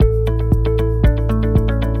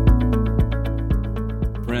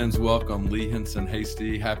welcome Lee Henson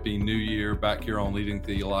Hasty. Happy New Year. Back here on Leading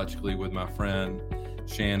Theologically with my friend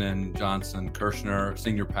Shannon Kershner,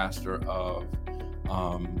 Senior Pastor of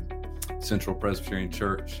Central Presbyterian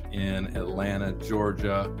Church in Atlanta,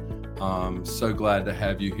 Georgia. So glad to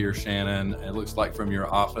have you here, Shannon. It looks like from your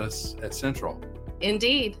office at Central.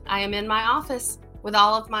 Indeed. I am in my office with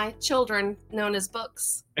all of my children known as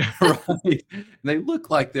books. Right. They look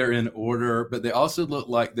like they're in order, but they also look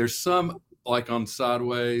like there's some like on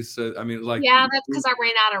sideways. So, I mean, like. Yeah, that's because I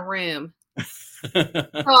ran out of room. So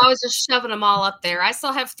I was just shoving them all up there. I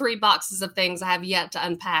still have 3 boxes of things I have yet to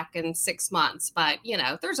unpack in 6 months, but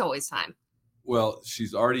there's always time. Well,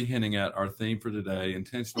 she's already hinting at our theme for today,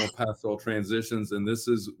 intentional pastoral transitions. And this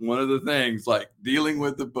is one of the things, like dealing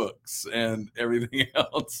with the books and everything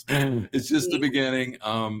else. It's just the beginning.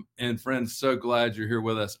 And friends, so glad you're here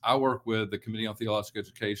with us. I work with the Committee on Theological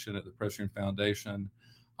Education at the Presbyterian Foundation.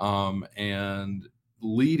 And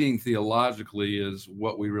leading theologically is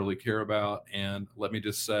what we really care about. And let me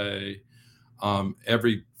just say,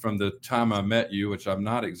 from the time I met you, which I'm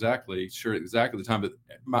not exactly sure the time, but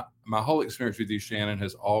my whole experience with you, Shannon,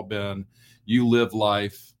 has all been you live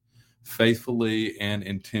life faithfully and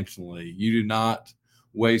intentionally. You do not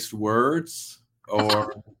waste words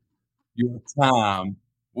or your time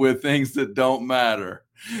with things that don't matter,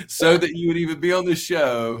 so that you would even be on the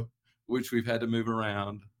show, which we've had to move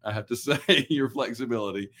around. I have to say your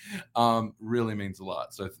flexibility really means a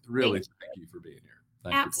lot. So really thank you for being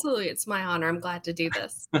here. Absolutely. It's my honor. I'm glad to do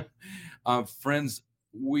this. Friends,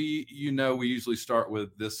 we usually start with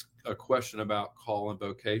a question about call and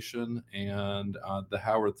vocation, and the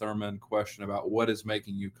Howard Thurman question about what is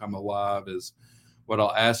making you come alive is what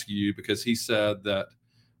I'll ask you, because he said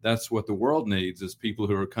that's what the world needs, is people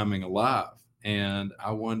who are coming alive. And I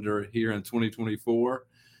wonder here in 2024,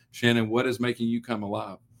 Shannon, what is making you come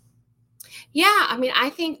alive? Yeah,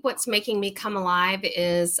 I think what's making me come alive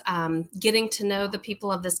is getting to know the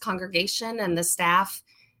people of this congregation and the staff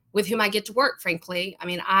with whom I get to work, frankly.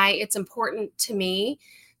 It's important to me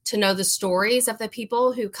to know the stories of the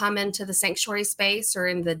people who come into the sanctuary space or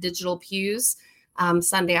in the digital pews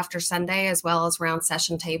Sunday after Sunday, as well as around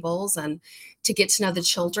session tables, and to get to know the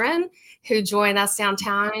children who join us down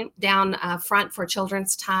front for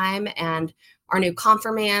children's time, and our new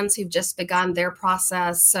confirmands who've just begun their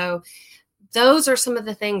process. So those are some of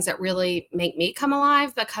the things that really make me come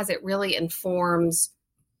alive, because it really informs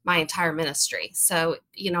my entire ministry. So,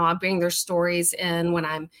 I bring their stories in when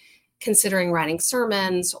I'm considering writing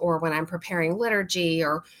sermons, or when I'm preparing liturgy,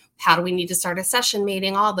 or how do we need to start a session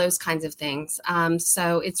meeting, all those kinds of things.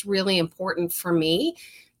 So it's really important for me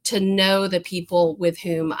to know the people with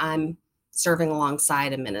whom I'm serving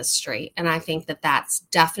alongside a ministry. And I think that that's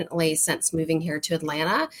definitely, since moving here to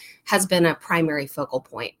Atlanta, has been a primary focal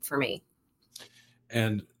point for me.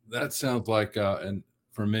 And that sounds like, and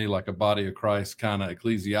for me, like a body of Christ kind of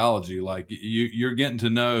ecclesiology. Like you're getting to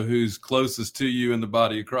know who's closest to you in the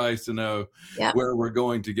body of Christ, to know where we're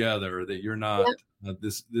going together, that you're not,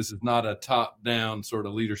 this is not a top-down sort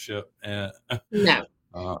of leadership. No.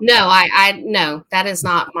 No, that is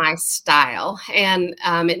not my style. And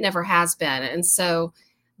it never has been. And so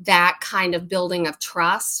that kind of building of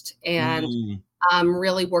trust and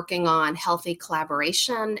really working on healthy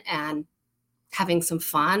collaboration and having some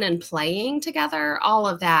fun and playing together, all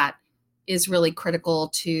of that is really critical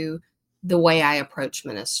to the way I approach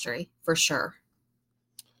ministry, for sure.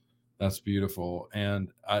 That's beautiful.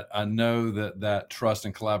 And I know that trust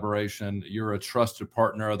and collaboration, you're a trusted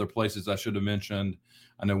partner. Other places I should have mentioned,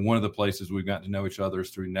 I know one of the places we've gotten to know each other is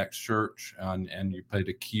through Next Church, and you played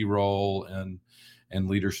a key role in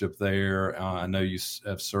leadership there. I know you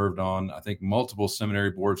have served on, I think, multiple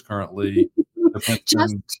seminary boards currently.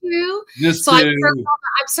 Just two.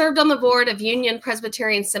 I've served on the board of Union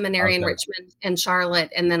Presbyterian Seminary in Richmond and Charlotte,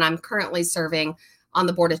 and then I'm currently serving on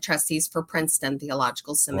the board of trustees for Princeton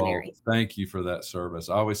Theological Seminary. Well, thank you for that service.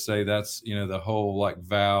 I always say that's the whole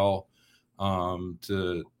vow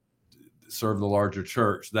to serve the larger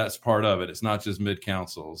church. That's part of it. It's not just mid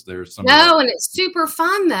councils. There's some. No, and it's super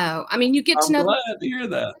fun though. You get to know. I'm glad to hear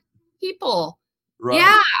that. People. Right.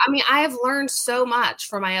 Yeah, I have learned so much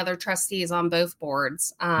from my other trustees on both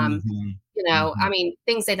boards.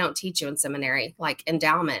 Things they don't teach you in seminary, like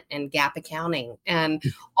endowment and gap accounting and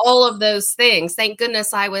all of those things. Thank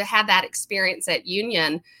goodness I had that experience at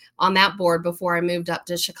Union on that board before I moved up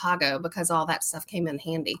to Chicago, because all that stuff came in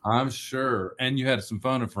handy. I'm sure. And you had some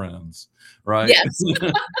fun of friends, right? Yes.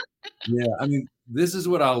 Yeah. This is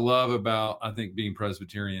what I love about, I think, being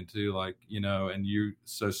Presbyterian too, and you're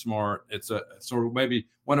so smart. It's a sort of maybe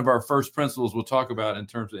one of our first principles we'll talk about in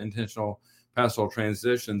terms of intentional pastoral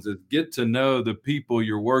transitions is get to know the people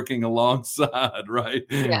you're working alongside, right?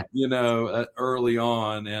 Yeah. Early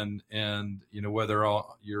on, and whether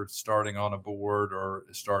you're starting on a board or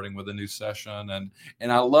starting with a new session,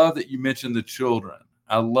 and I love that you mentioned the children.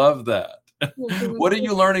 I love that. Mm-hmm. What are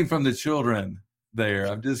you learning from the children there?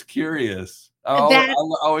 I'm just curious. I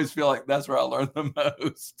always feel like that's where I learn the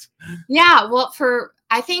most. Yeah, well,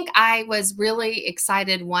 I think I was really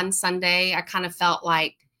excited one Sunday. I kind of felt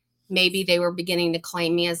like maybe they were beginning to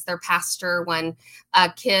claim me as their pastor when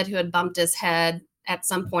a kid who had bumped his head at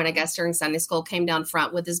some point, I guess during Sunday school, came down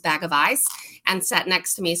front with his bag of ice and sat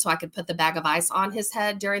next to me so I could put the bag of ice on his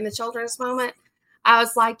head during the children's moment. I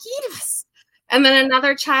was like, yes. And then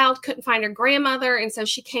another child couldn't find her grandmother, and so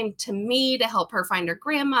she came to me to help her find her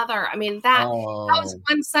grandmother. I mean, that was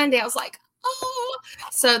one Sunday. I was like, oh.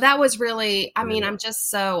 So that was really, I mean, I'm just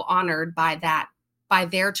so honored by that, by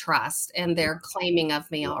their trust and their claiming of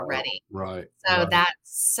me already. Right.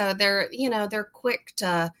 So they're, they're quick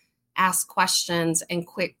to ask questions and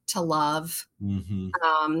quick to love, and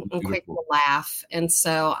quick to laugh. And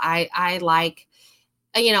so I like,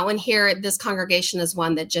 and here this congregation is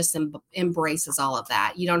one that just embraces all of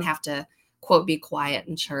that. You don't have to, quote, be quiet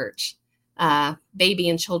in church. Baby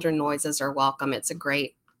and children noises are welcome. It's a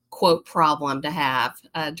great, quote, problem to have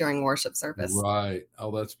during worship service. Right.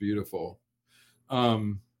 Oh, that's beautiful.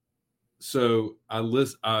 So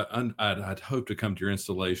I'd hope to come to your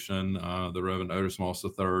installation. The Reverend Otis Moss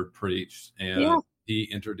III preached, and he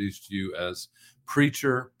introduced you as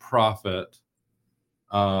preacher, prophet,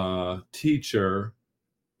 teacher,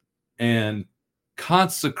 and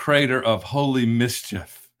consecrator of holy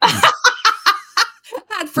mischief. I'd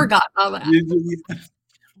forgotten all that.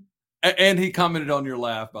 And he commented on your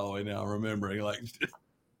laugh, by the way, now remembering, like,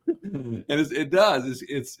 and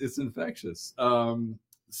it's infectious.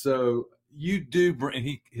 So you do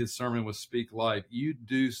bring, his sermon was Speak Life. You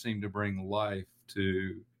do seem to bring life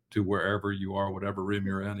to wherever you are, whatever room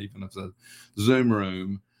you're in, even if it's a Zoom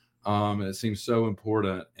room. It seems so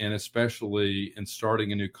important, and especially in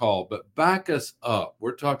starting a new call. But back us up.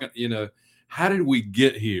 We're talking, how did we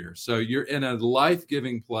get here? So you're in a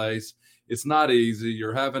life-giving place. It's not easy.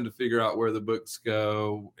 You're having to figure out where the books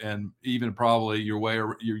go, and even probably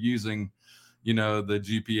you're using, the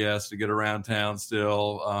GPS to get around town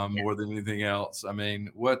still, more than anything else. I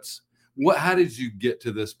mean, how did you get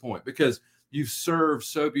to this point? Because you've served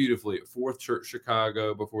so beautifully at Fourth Church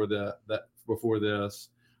Chicago before this.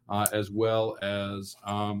 As well as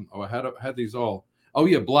I had these all. Oh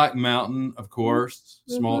yeah, Black Mountain, of course,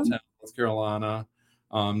 small town, North Carolina,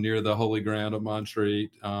 near the Holy Ground of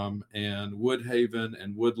Montreat, and Woodhaven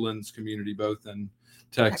and Woodlands Community, both in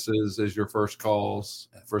Texas, as your first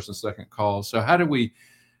and second calls. So how did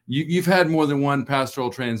you've had more than one pastoral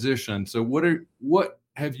transition. So what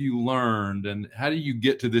have you learned, and how do you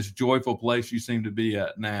get to this joyful place you seem to be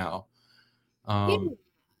at now? I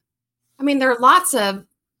mean, there are lots of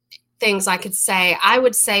things I could say. I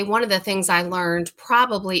would say one of the things I learned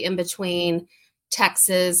probably in between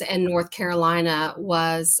Texas and North Carolina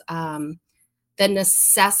was the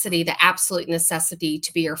absolute necessity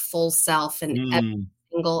to be your full self in every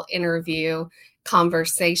single interview,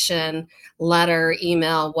 conversation, letter,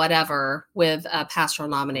 email, whatever, with a pastoral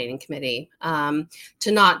nominating committee, to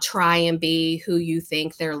not try and be who you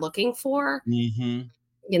think they're looking for.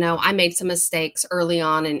 I made some mistakes early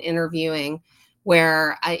on in interviewing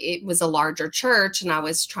where it was a larger church and I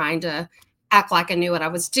was trying to act like I knew what I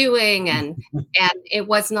was doing, and it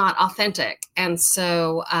was not authentic. And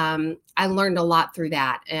so I learned a lot through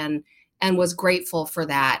that, and was grateful for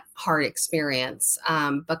that hard experience,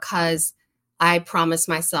 because I promised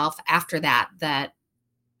myself after that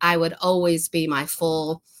I would always be my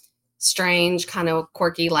full, strange, kind of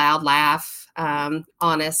quirky, loud laugh,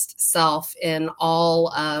 honest self in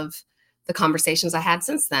all of the conversations I had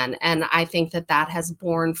since then. And I think that has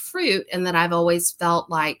borne fruit, and that I've always felt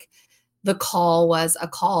like the call was a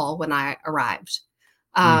call when I arrived,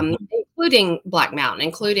 including Black Mountain,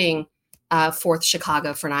 including Fourth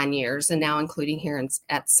Chicago for 9 years, and now including here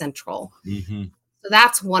at Central. So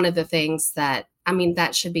that's one of the things that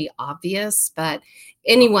should be obvious, but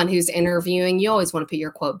anyone who's interviewing, you always want to put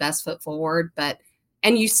your, quote, best foot forward,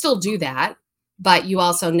 and you still do that. But you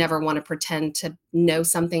also never want to pretend to know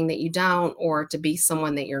something that you don't, or to be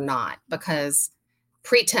someone that you're not, because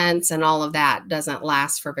pretense and all of that doesn't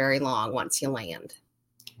last for very long once you land.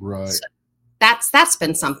 Right. So that's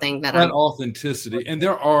been something that authenticity. And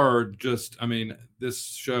there are this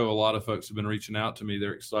show, a lot of folks have been reaching out to me.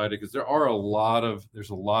 They're excited because there's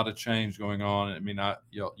a lot of change going on. I mean, I've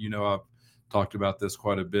talked about this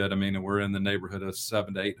quite a bit. I mean, we're in the neighborhood of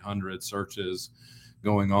 700 to 800 searches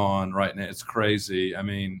going on right now. It's crazy. I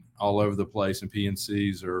mean, all over the place, and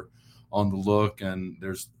PNCs are on the look, and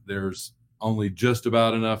there's only just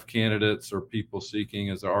about enough candidates or people seeking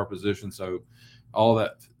as there are positions. So all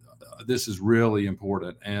that, this is really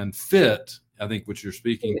important. And fit, I think what you're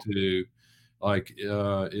speaking to, like,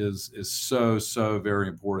 is so very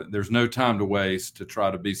important. There's no time to waste to try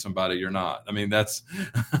to be somebody you're not. I mean, that's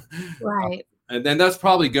Right. and then that's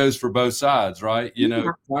probably goes for both sides, right? You know,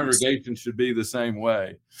 Yeah. congregation should be the same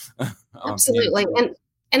way. Absolutely.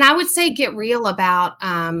 And I would say get real about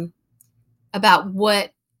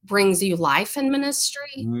what brings you life in ministry.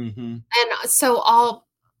 Mm-hmm. And so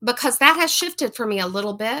because that has shifted for me a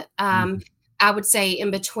little bit. I would say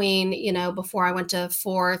in between, before I went to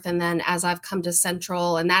Fourth, and then as I've come to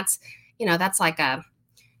Central, and that's like a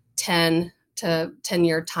 10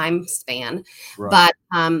 year time span. Right.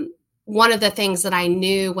 But one of the things that I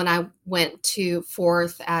knew when I went to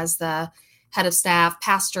Fourth as the head of staff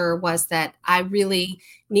pastor was that I really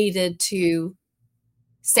needed to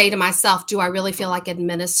say to myself, do I really feel like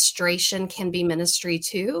administration can be ministry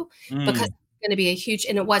too? Because it's going to be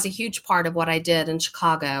and it was a huge part of what I did in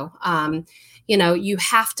Chicago. You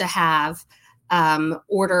have to have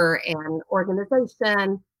order and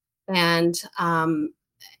organization and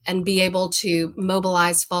be able to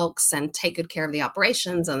mobilize folks and take good care of the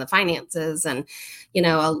operations and the finances and,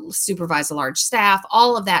 supervise a large staff.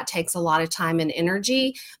 All of that takes a lot of time and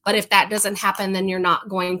energy. But if that doesn't happen, then you're not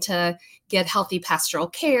going to get healthy pastoral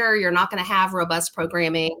care. You're not going to have robust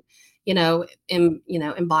programming,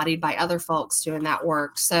 embodied by other folks doing that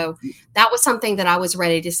work. So that was something that I was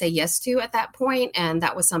ready to say yes to at that point. And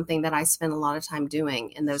that was something that I spent a lot of time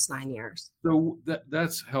doing in those 9 years. So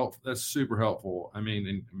that's helpful. That's super helpful. I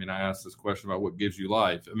mean, I asked this question about what gives you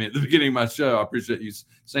life. I mean, at the beginning of my show, I appreciate you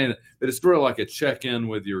saying it, but it's sort of like a check-in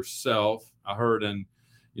with yourself. I heard in,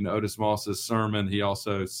 Otis Moss's sermon, he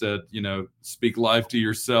also said, speak life to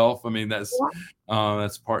yourself. I mean, that's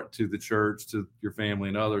part to the church, to your family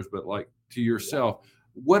and others, but like to yourself.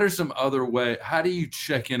 What are some other ways? How do you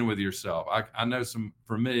check in with yourself? I know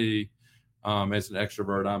for me, as an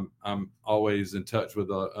extrovert, I'm always in touch with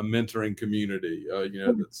a mentoring community,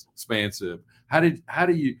 that's expansive.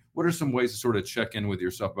 What are some ways to sort of check in with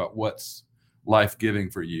yourself about what's life-giving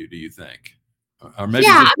for you, do you think? Or maybe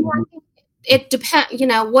it depends,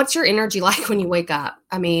 what's your energy like when you wake up?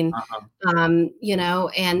 I mean, and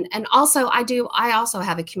also I also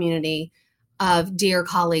have a community of dear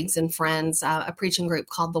colleagues and friends, a preaching group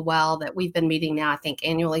called The Well that we've been meeting now, I think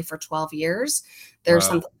annually for 12 years. There's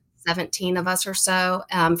something 17 of us or so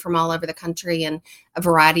from all over the country in a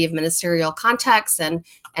variety of ministerial contexts and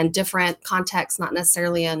different contexts, not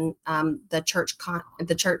necessarily in the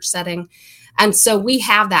church setting. And so we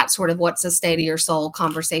have that sort of what's the state of your soul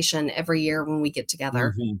conversation every year when we get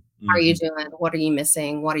together. How are you doing? What are you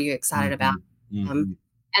missing? What are you excited about? And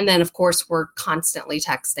then, of course, we're constantly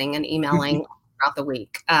texting and emailing throughout the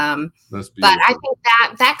week. But I think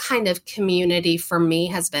that kind of community for me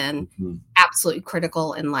has been absolutely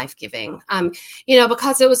critical and life-giving,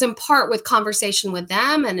 because it was in part with conversation with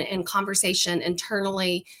them and conversation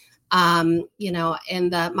internally, in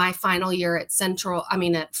my final year at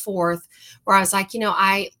at Fourth, where I was like,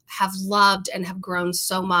 I have loved and have grown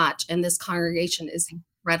so much, and this congregation is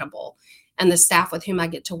incredible. And the staff with whom I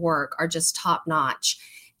get to work are just top notch.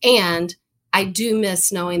 And I do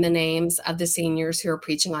miss knowing the names of the seniors who are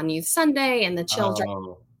preaching on Youth Sunday and the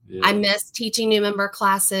children. I miss teaching new member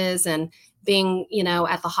classes and being,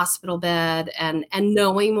 at the hospital bed and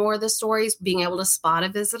knowing more of the stories, being able to spot a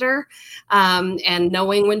visitor and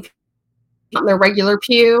knowing when on their regular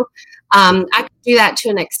pew. I could do that to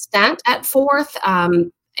an extent at Fourth.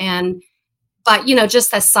 But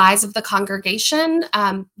just the size of the congregation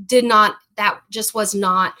that just was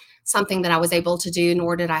not something that I was able to do,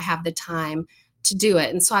 nor did I have the time to do it.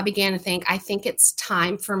 And so I began to think, I think it's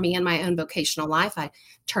time for me in my own vocational life. I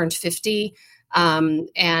turned 50 and,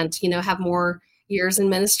 have more years in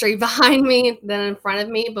ministry behind me than in front of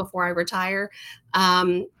me before I retire.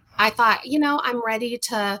 I thought, I'm ready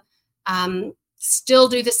to still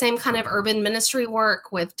do the same kind of urban ministry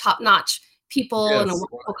work with top-notch people in a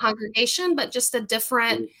wonderful congregation, but just a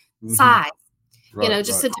different size, a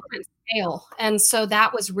different scale. And so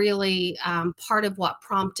that was really part of what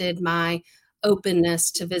prompted my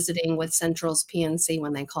openness to visiting with Central's PNC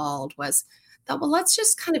when they called was that, well, let's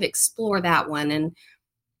just kind of explore that one. And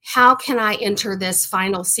how can I enter this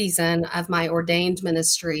final season of my ordained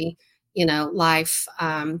ministry, life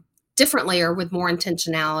differently or with more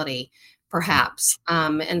intentionality, perhaps.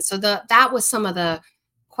 And so that was some of the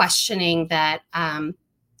questioning that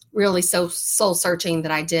really soul searching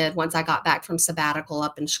that I did once I got back from sabbatical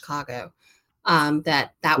up in Chicago.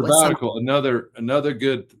 that was sabbatical, another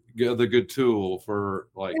good tool for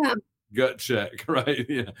like yeah, gut check, right?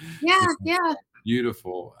 Yeah. yeah.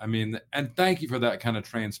 Beautiful. I mean, and thank you for that kind of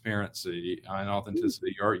transparency and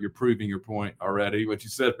authenticity. You're proving your point already, what you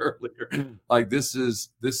said earlier. Like this is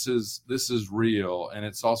real, and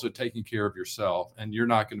it's also taking care of yourself, and you're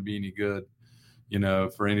not going to be any good,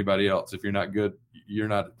 for anybody else if you're not good. You're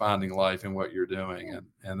not finding life in what you're doing,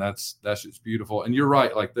 and that's just beautiful. And you're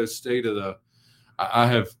right. Like the state of the I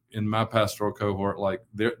have in my pastoral cohort, like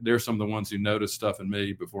they're some of the ones who notice stuff in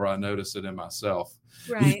me before I notice it in myself.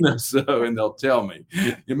 Right. So, and they'll tell me.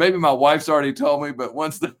 Maybe my wife's already told me, but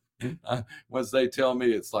once they tell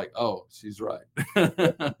me, it's like, oh, she's right.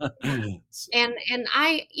 And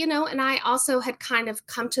I also had kind of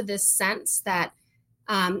come to this sense that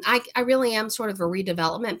I really am sort of a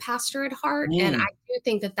redevelopment pastor at heart, and I do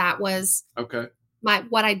think that was okay.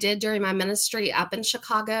 What I did during my ministry up in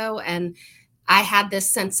Chicago, and I had this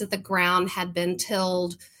sense that the ground had been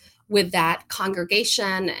tilled with that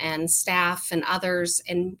congregation and staff and others,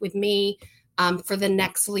 and with me for the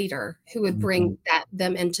next leader who would bring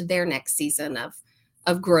them into their next season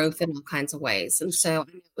of growth in all kinds of ways. And so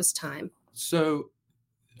it was time. So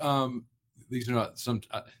these are not some.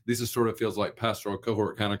 This is sort of feels like pastoral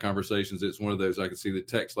cohort kind of conversations. It's one of those I can see the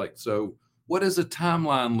text like so. What does a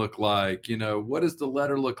timeline look like? What does the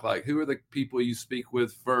letter look like? Who are the people you speak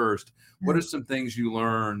with first? What are some things you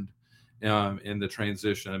learned in the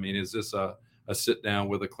transition? I mean, is this a sit down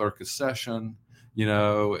with a clerk of session?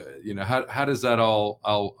 How does that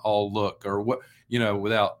all look? Or what,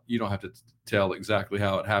 without, you don't have to tell exactly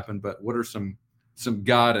how it happened, but what are some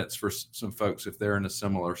guidance for some folks if they're in a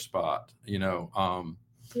similar spot?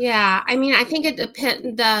 Yeah, I mean, I think it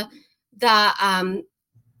depends. The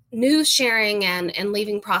news sharing and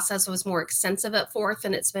leaving process was more extensive at Fourth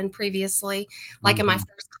than it's been previously. Like in my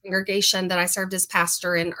first congregation that I served as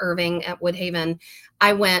pastor in Irving at Woodhaven,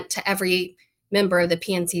 I went to every member of the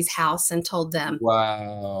PNC's house and told them.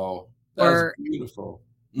 Wow, that's beautiful.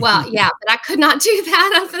 Well, yeah, but I could not do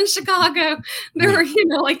that up in Chicago. There were,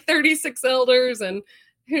 like 36 elders and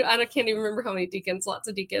I can't even remember how many deacons, lots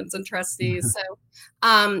of deacons and trustees.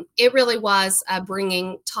 So it really was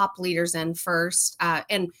bringing top leaders in first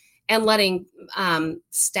and letting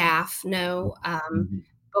staff know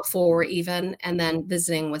before even, and then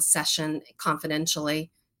visiting with session confidentially.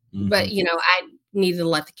 But, I needed to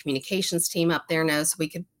let the communications team up there know so we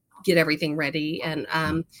could get everything ready.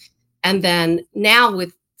 And then now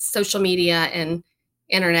with social media and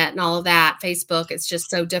internet and all of that, Facebook, it's just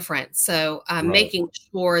so different. So making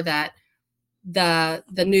sure that the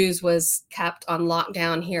news was kept on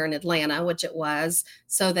lockdown here in Atlanta, which it was,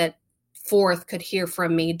 so that Fourth could hear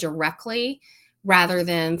from me directly rather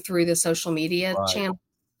than through the social media channel.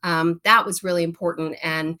 That was really important.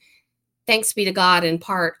 And thanks be to God, in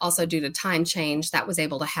part, also due to time change, that was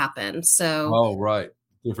able to happen. So,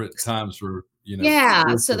 different times for,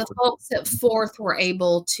 yeah. So the folks at Fourth were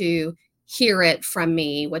able to hear it from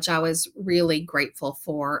me, which I was really grateful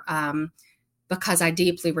for, because I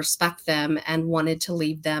deeply respect them and wanted to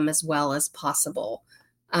leave them as well as possible.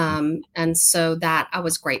 And so that I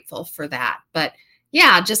was grateful for that. But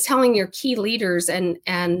yeah, just telling your key leaders and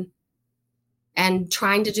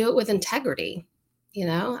trying to do it with integrity.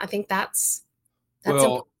 I think that's well,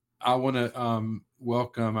 important. I want to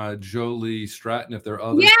welcome Jolie Stratton if there are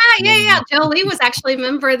others. Yeah. Jolie was actually a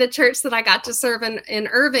member of the church that I got to serve in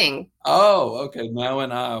Irving. Oh, okay. Now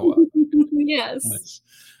in Iowa. Yes. Nice.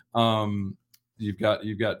 You've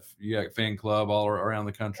got fan club all around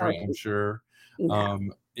the country, I'm sure. Yeah.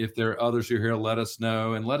 If there are others who are here, let us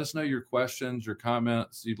know, and let us know your questions, your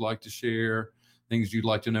comments you'd like to share, things you'd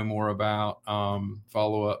like to know more about,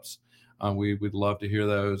 follow-ups. We would love to hear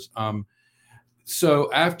those.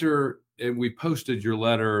 So after we posted your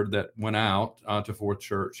letter that went out to Fourth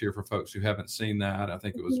Church here for folks who haven't seen that, I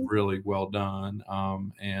think it was really well done.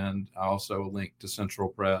 And also a link to Central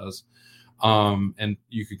Pres. And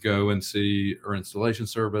you could go and see our installation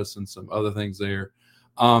service and some other things there.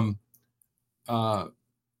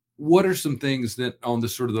 What are some things that on the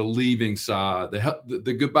sort of the leaving side,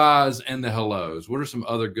 the goodbyes and the hellos? What are some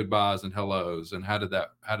other goodbyes and hellos, and how did that?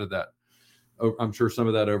 I'm sure some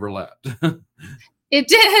of that overlapped. It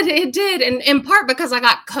did, and in part because I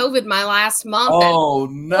got COVID my last month. Oh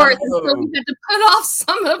no! So we had to put off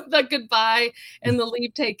some of the goodbye and the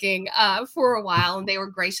leave taking for a while, and they were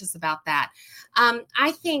gracious about that.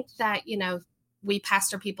 I think that we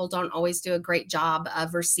pastor people don't always do a great job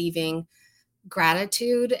of receiving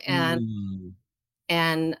gratitude and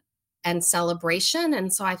celebration,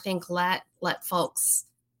 and so I think let folks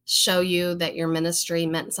show you that your ministry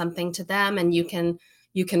meant something to them, and you can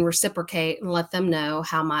you can reciprocate and let them know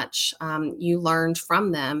how much you learned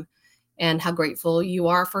from them and how grateful you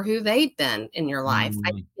are for who they've been in your life.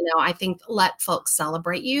 I think let folks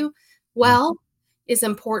celebrate you well is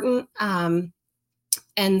important.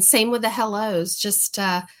 And same with the hellos, just,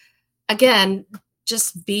 again,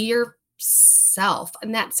 just be yourself.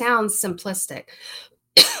 And that sounds simplistic,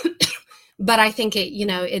 but I think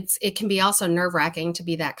it can be also nerve-wracking to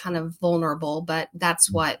be that kind of vulnerable, but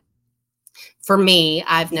that's what, for me,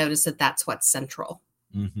 I've noticed that's what's central.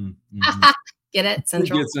 Get it?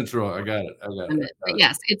 Central. Get central. I got it.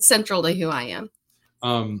 Yes, it's central to who I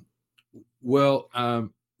am.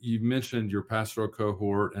 You mentioned your pastoral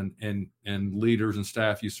cohort and leaders and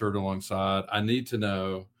staff you served alongside. I need to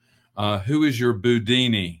know, who is your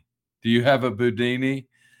Boudini? Do you have a Boudini?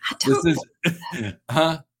 I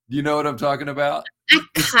don't. Do you know what I'm talking about?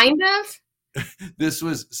 Kind of. This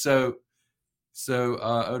was so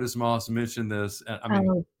Otis Moss mentioned this.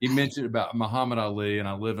 He mentioned about Muhammad Ali, and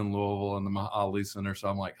I live in Louisville in the Ali Center. So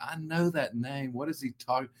I'm like, I know that name. What is he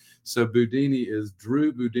talking? So Boudini is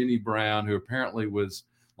Drew Boudini Brown, who apparently was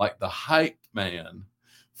like the hype man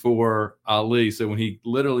for Ali. So when he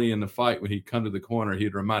literally in the fight, when he'd come to the corner,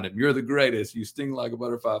 he'd remind him, "You're the greatest. You sting like a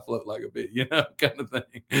butterfly, float like a bee," kind of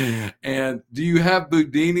thing. And do you have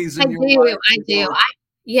Boudinis in your life? I do.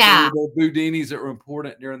 Yeah. The Boudinis that were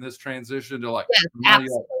important during this transition to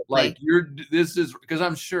absolutely. This is because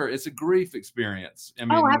I'm sure it's a grief experience. I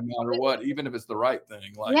mean, no matter what, even if it's the right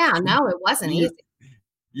thing. No, it wasn't easy.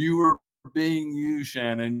 You were being you,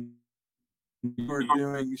 Shannon. You were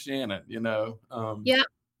doing Shannon,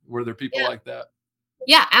 Were there people like that?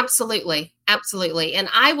 Yeah, absolutely. Absolutely. And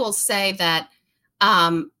I will say that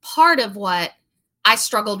part of what I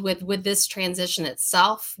struggled with this transition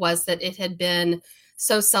itself was that it had been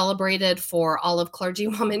so celebrated for all of clergy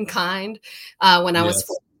womankind when I was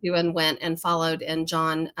 42 and went and followed in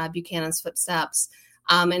John Buchanan's footsteps.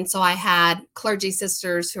 And so I had clergy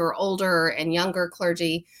sisters who are older and younger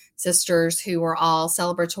clergy sisters who were all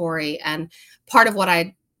celebratory. And part of what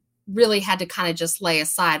I really had to kind of just lay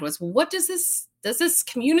aside was, what does this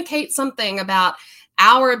communicate something about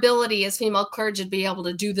our ability as female clergy to be able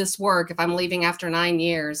to do this work if I'm leaving after 9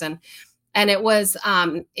 years? And it was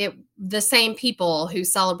the same people who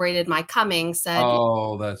celebrated my coming said,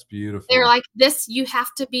 "Oh, that's beautiful." They're like, "This, you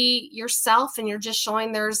have to be yourself, and you're just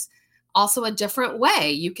showing there's also a different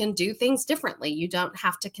way. You can do things differently. You don't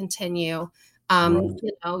have to continue. You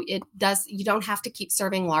don't have to keep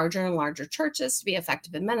serving larger and larger churches to be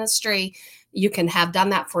effective in ministry. You can have done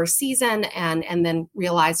that for a season and then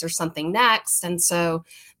realize there's something next." And so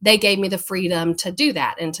they gave me the freedom to do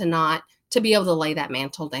that and to be able to lay that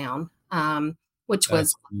mantle down. Which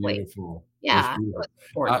was beautiful. Yeah.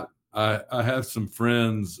 I have some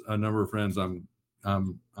friends, a number of friends. I'm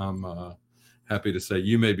happy to say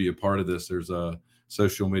you may be a part of this. There's a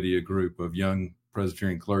social media group of young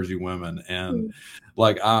Presbyterian clergy women, and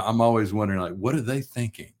I'm always wondering, what are they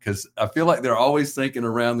thinking? Because I feel like they're always thinking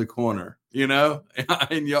around the corner, and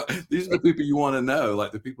these are the people you want to know,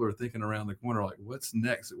 the people are thinking around the corner, what's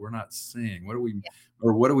next that we're not seeing? What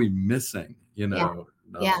are we missing?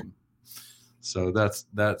 So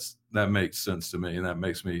that makes sense to me, and that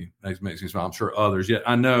makes me smile. I'm sure others. Yet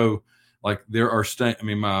I know, there are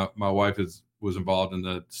my wife was involved in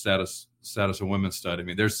the status of women's study. I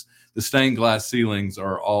mean, there's the stained glass ceilings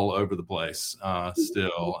are all over the place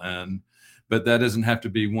still, but that doesn't have to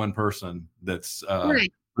be one person that's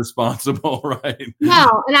responsible, right?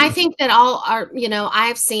 No, and I think that all are.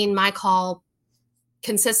 I've seen my call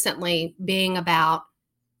consistently being about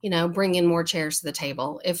bringing more chairs to the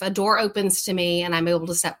table. If a door opens to me and I'm able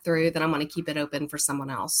to step through, then I'm going to keep it open for someone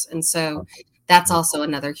else. And so that's also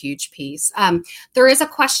another huge piece. There is a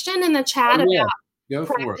question in the chat about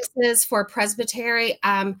practices for presbytery.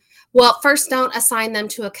 Well, first, don't assign them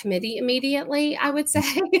to a committee immediately, I would say.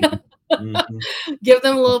 Give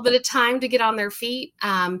them a little bit of time to get on their feet.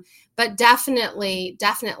 But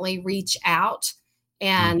definitely reach out.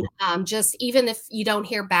 And just even if you don't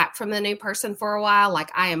hear back from the new person for a while,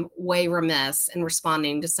 I am way remiss in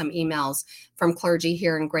responding to some emails from clergy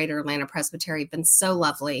here in Greater Atlanta Presbytery. Been so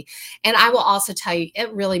lovely. And I will also tell you,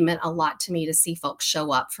 it really meant a lot to me to see folks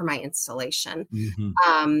show up for my installation.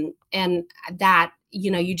 And that,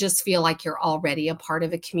 you just feel like you're already a part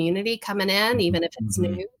of a community coming in, even if it's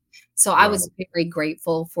new. So I was very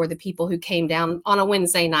grateful for the people who came down on a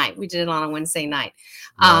Wednesday night. We did it on a Wednesday night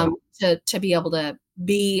to be able to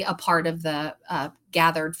be a part of the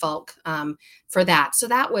gathered folk for that. So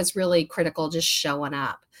that was really critical, just showing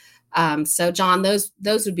up. So John, those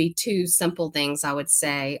would be two simple things I would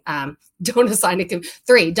say. Don't assign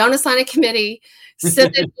a committee,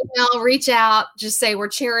 send an email, reach out, just say we're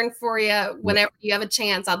cheering for you whenever you have a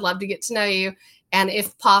chance. I'd love to get to know you. And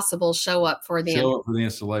if possible, show up for the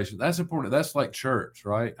installation. That's important. That's like church,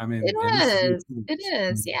 right? I mean, it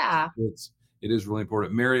is. Yeah. It is really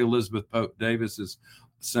important. Mary Elizabeth Pope Davis is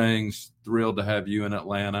saying she's thrilled to have you in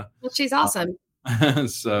Atlanta. Well, she's awesome. So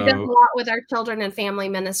she does a lot with our children and family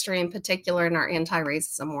ministry in particular in our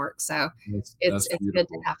anti-racism work. So it's good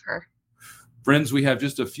to have her. Friends, we have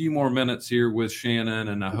just a few more minutes here with Shannon,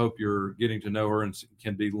 and I hope you're getting to know her and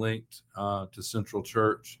can be linked to Central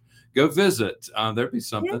Church. Go visit. There'd be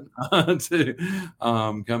something to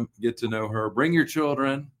come get to know her. Bring your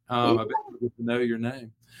children. I bet you'll get to know your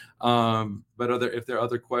name. But if there are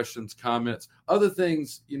other questions, comments, other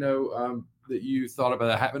things, that you thought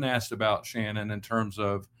about, I haven't asked about, Shannon, in terms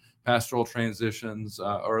of pastoral transitions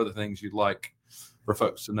or other things you'd like for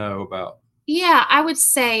folks to know about. Yeah, I would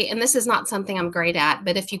say, and this is not something I'm great at,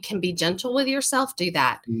 but if you can be gentle with yourself, do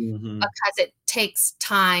that, because it takes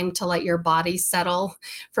time to let your body settle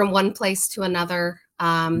from one place to another.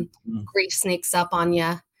 Grief sneaks up on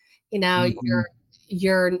you.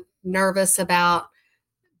 You're nervous about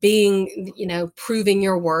being, proving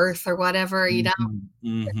your worth or whatever,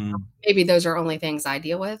 maybe those are only things I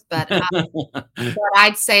deal with, but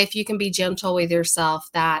I'd say if you can be gentle with yourself,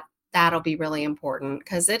 that'll be really important,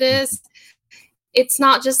 because it's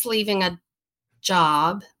not just leaving a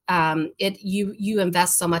job. You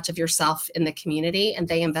invest so much of yourself in the community, and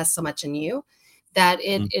they invest so much in you, that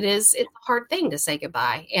it's a hard thing to say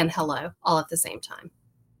goodbye and hello all at the same time.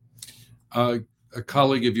 A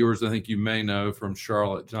colleague of yours, I think you may know from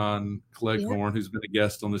Charlotte, John Cleghorn, who's been a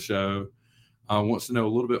guest on the show, wants to know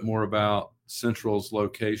a little bit more about Central's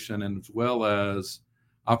location, and as well as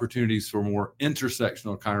opportunities for more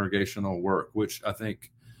intersectional congregational work, which I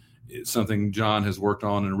think is something John has worked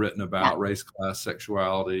on and written about, race, class,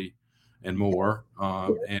 sexuality, and more.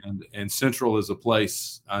 And Central is a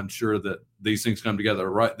place, I'm sure, that these things come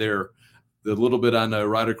together right there. The little bit I know,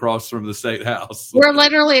 right across from the State House. We're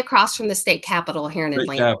literally across from the state capitol here in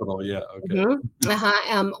Atlanta. Capitol, yeah,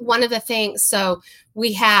 okay. One of the things, so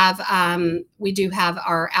we do have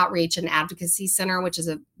our outreach and advocacy center, which is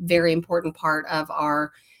a very important part of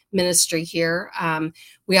our ministry here.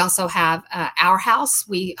 We also have Our House.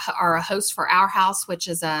 We are a host for Our House, which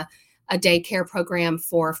is a daycare program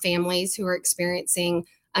for families who are experiencing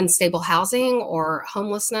unstable housing or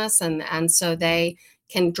homelessness, and so they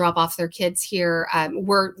can drop off their kids here.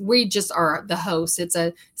 We just are the host. It's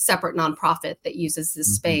a separate nonprofit that uses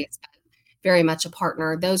this space, but very much a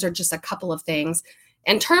partner. Those are just a couple of things.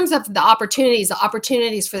 In terms of the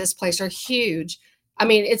opportunities for this place are huge. I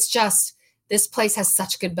mean, it's just, this place has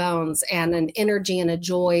such good bones and an energy and a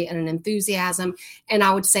joy and an enthusiasm. And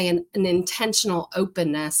I would say an intentional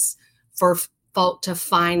openness for folk to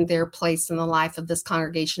find their place in the life of this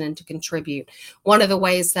congregation and to contribute. One of the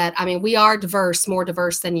ways that, we are diverse, more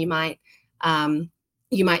diverse than you might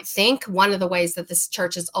think. One of the ways that this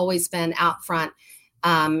church has always been out front,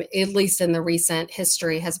 at least in the recent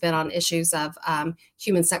history, has been on issues of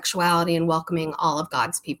human sexuality and welcoming all of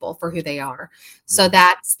God's people for who they are. So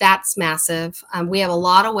that's massive. We have a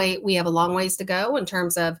long ways to go in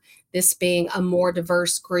terms of this being a more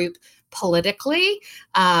diverse group politically,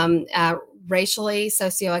 racially,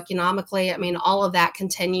 socioeconomically. All of that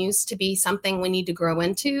continues to be something we need to grow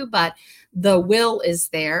into, but the will is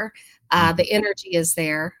there. The energy is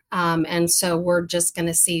there. And so we're just going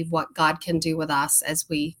to see what God can do with us as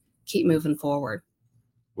we keep moving forward.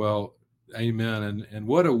 Well, amen. And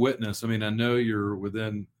what a witness. I know you're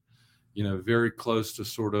within, very close to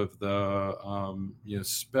sort of the,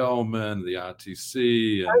 Spelman, the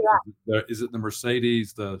ITC. And is it the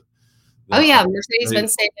Mercedes,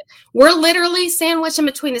 Mercedes-Benz Stadium. We're literally sandwiched in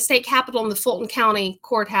between the state capitol and the Fulton County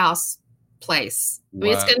courthouse place.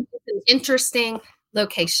 Wow. It's going to be an interesting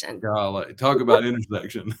location. Golly, talk about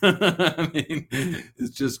intersection.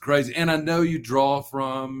 It's just crazy. And I know you draw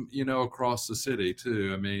from, across the city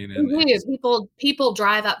too. People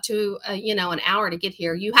drive up to, an hour to get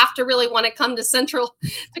here. You have to really want to come to Central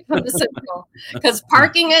because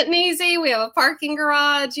parking isn't easy. We have a parking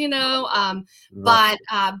garage, but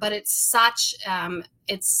it's such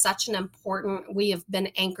an important, we have been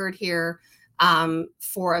anchored here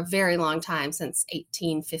for a very long time, since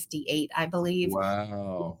 1858, I believe.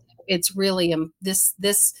 Wow. It's really,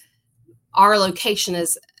 our location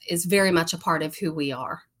is very much a part of who we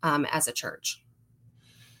are as a church.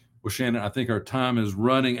 Well, Shannon, I think our time is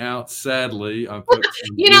running out, sadly.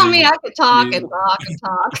 You know me, I could talk and talk and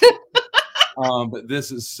talk. But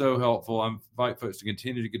this is so helpful. I invite folks to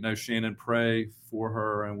continue to get to know Shannon, pray for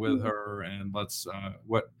her and with her, and let's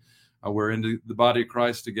we're in the body of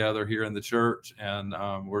Christ together here in the church, and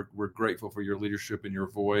we're grateful for your leadership and your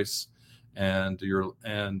voice, and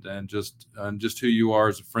just who you are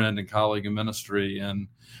as a friend and colleague in ministry. And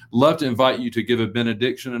love to invite you to give a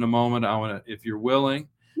benediction in a moment. I want to, if you're willing,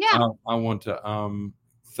 I want to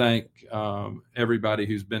thank everybody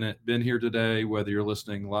who's been here today, whether you're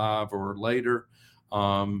listening live or later.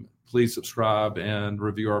 Please subscribe and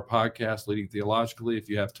review our podcast, Leading Theologically. If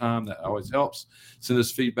you have time, that always helps. Send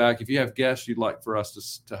us feedback. If you have guests you'd like for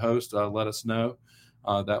us to host, let us know.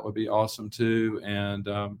 That would be awesome too. And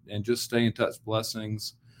just stay in touch.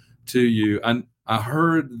 Blessings to you. I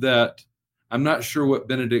heard that, I'm not sure what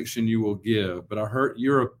benediction you will give, but I heard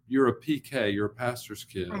you're a PK, you're a pastor's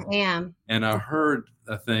kid. I am. And I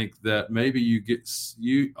think that maybe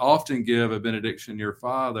you often give a benediction your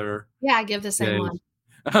father. Yeah, I give the same one.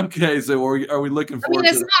 Okay, so are we looking forward to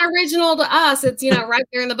it's not original to us. It's, right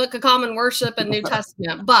there in the Book of Common Worship and New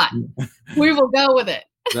Testament, but we will go with it.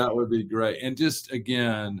 That would be great. And just,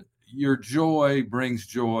 again, your joy brings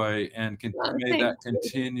joy, and may that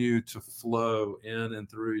continue to flow in and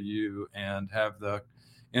through you, and have the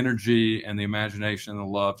energy and the imagination and the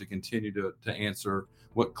love to continue to answer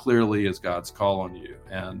what clearly is God's call on you.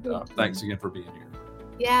 And thanks again for being here.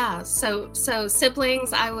 Yeah. So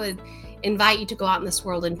siblings, I would invite you to go out in this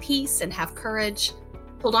world in peace and have courage.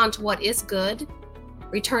 Hold on to what is good.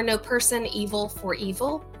 Return no person evil for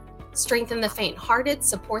evil. Strengthen the faint-hearted.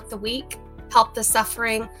 Support the weak. Help the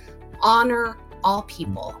suffering. Honor all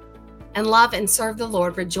people. And love and serve the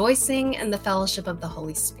Lord, rejoicing in the fellowship of the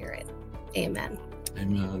Holy Spirit. Amen.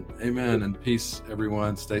 Amen. Amen. And peace,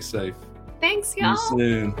 everyone. Stay safe. Thanks, y'all. See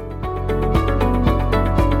you soon.